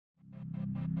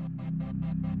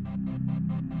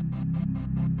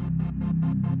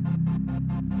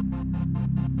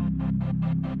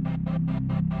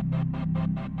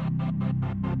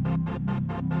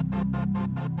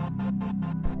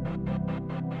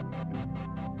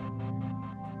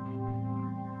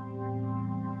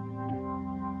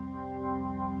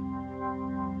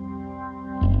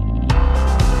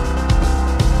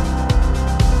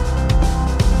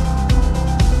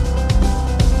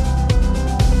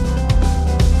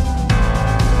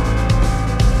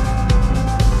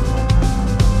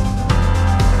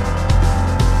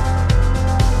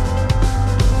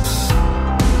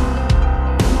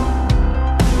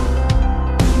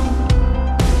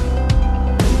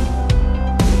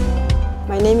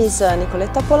My name is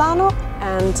Nicoletta Polano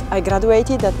and I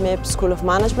graduated at MIB School of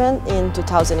Management in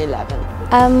 2011.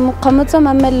 I'm Qamuto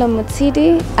Mamello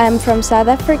Mutsidi. I'm from South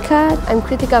Africa. I'm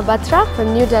Kritika Batra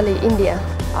from New Delhi, India.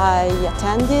 I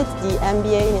attended the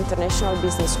MBA in International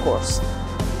Business course.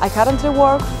 I currently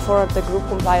work for the Group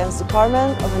Compliance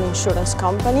Department of an insurance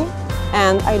company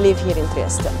and I live here in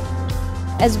Trieste.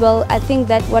 As well, I think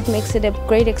that what makes it a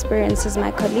great experience is my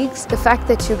colleagues. The fact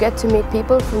that you get to meet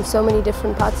people from so many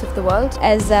different parts of the world.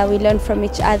 As we learn from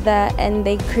each other and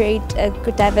they create a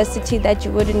good diversity that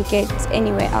you wouldn't get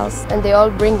anywhere else. And they all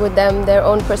bring with them their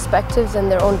own perspectives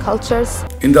and their own cultures.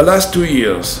 In the last 2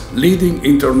 years, leading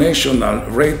international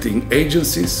rating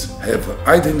agencies have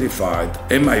identified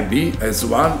MIB as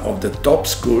one of the top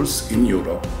schools in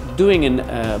Europe. Doing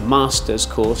a master's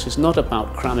course is not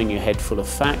about cramming your head full of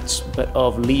facts, but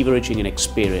of leveraging an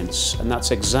experience, and that's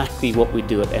exactly what we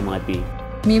do at MIB.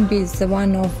 MIB is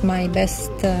one of my best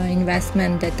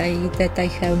investments that I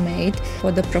have made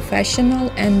for the professional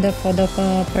and for the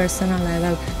personal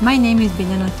level. My name is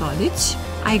Biljana Todic.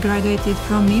 I graduated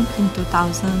from MIB in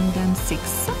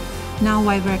 2006. Now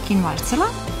I work in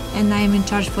Warsaw and I am in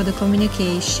charge for the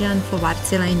communication for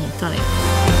Warsaw in Italy.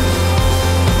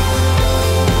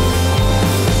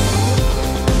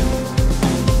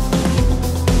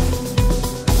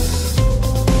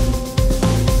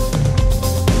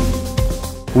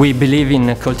 We believe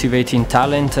in cultivating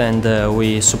talent and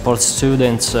we support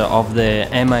students of the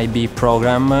MIB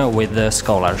program with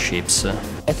scholarships.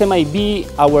 At MIB,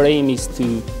 our aim is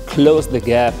to close the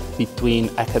gap between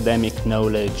academic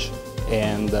knowledge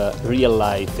and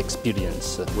real-life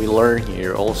experience. We learn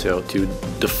here also to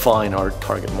define our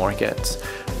target markets,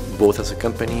 both as a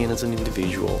company and as an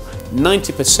individual.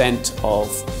 90% of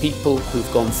people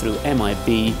who've gone through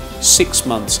MIB 6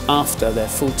 months after their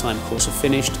full-time course are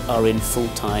finished are in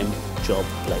full-time job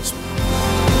placement.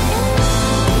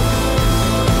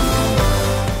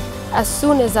 As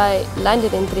soon as I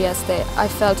landed in Trieste, I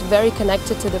felt very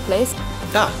connected to the place.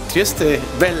 Trieste,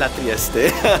 bella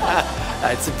Trieste.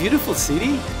 It's a beautiful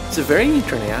city. It's a very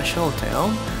international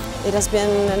town. It has been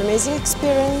an amazing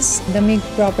experience. The MIB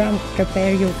program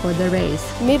prepares you for the race.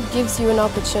 MIB gives you an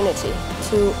opportunity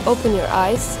to open your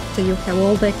eyes. So you have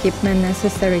all the equipment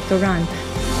necessary to run.